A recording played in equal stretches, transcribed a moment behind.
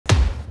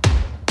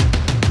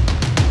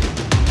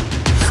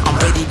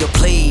ready to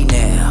play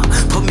now.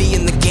 Put me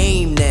in the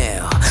game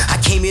now. I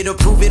came here to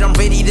prove it, I'm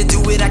ready to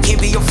do it, I can't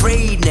be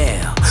afraid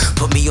now.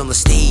 Put me on the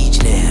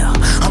stage now,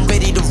 I'm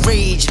ready to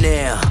rage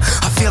now.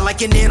 I feel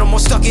like an animal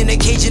stuck in a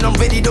cage and I'm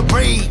ready to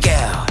break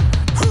out.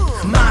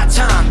 My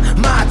time,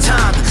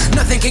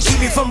 nothing can keep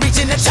me from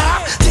reaching the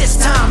top. This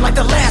time, like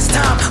the last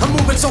time, I'm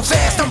moving so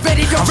fast, I'm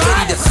ready to ride. I'm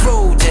ready to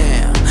throw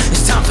down,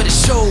 it's time for the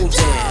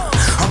showdown.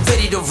 I'm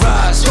ready to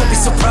rise, don't be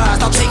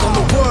surprised, I'll take on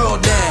the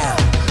world now.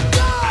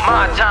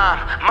 My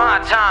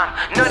time,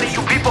 none of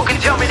you people can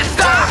tell me to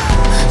stop.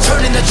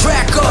 Turning the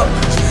track up,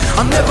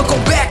 I'm never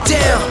going back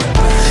down.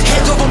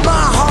 Hands over my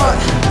heart.